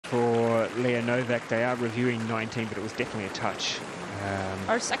Leah Novak. They are reviewing 19, but it was definitely a touch.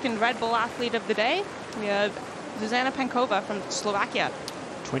 Our second Red Bull athlete of the day, we had Zuzana Pankova from Slovakia.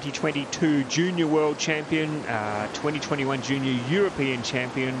 2022 Junior World Champion, 2021 Junior European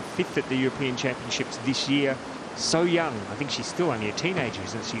Champion, 5th at the European Championships this year. So young. I think she's still only a teenager,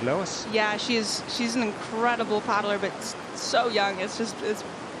 isn't she, Lois? Yeah, she's an incredible paddler, but so young. It's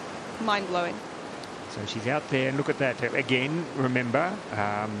mind-blowing. So she's out there, and look at that. Again, remember,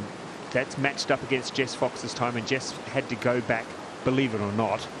 that's matched up against Jess Fox's time, and Jess had to go back, believe it or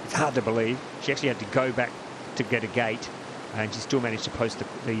not. It's hard to believe. She actually had to go back to get a gate, and she still managed to post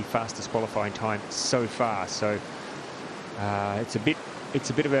the fastest qualifying time so far. So it's a bit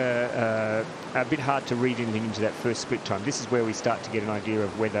of a bit hard to read anything into that first split time. This is where we start to get an idea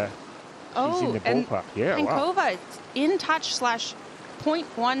of whether she's in the ballpark. Yeah, Pankova, wow. in touch /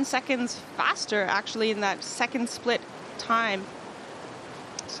 0.1 seconds faster, actually, in that second split time.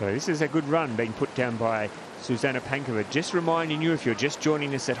 So this is a good run being put down by Zuzana Pankova. Just reminding you, if you're just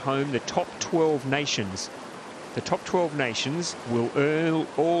joining us at home, the top 12 nations will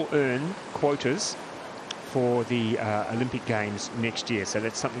all earn quotas for the Olympic Games next year. So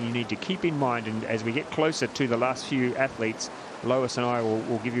that's something you need to keep in mind. And as we get closer to the last few athletes, Lois and I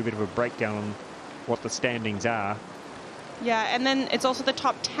will give you a bit of a breakdown on what the standings are. Yeah, and then it's also the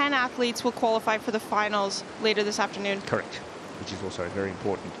top 10 athletes will qualify for the finals later this afternoon. Correct, which is also very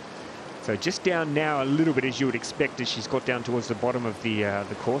important. So just down now a little bit, as you would expect, as she's got down towards the bottom of the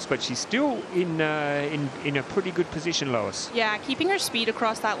course, but she's still in a pretty good position, Lois. Yeah, keeping her speed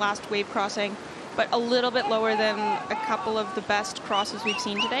across that last wave crossing, but a little bit lower than a couple of the best crosses we've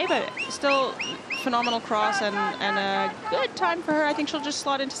seen today, but still phenomenal cross and a good time for her. I think she'll just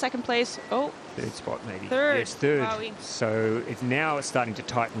slot into second place. Oh, third spot maybe. Third. Yes, third. Wowie. So it's now starting to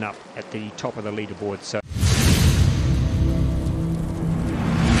tighten up at the top of the leaderboard. So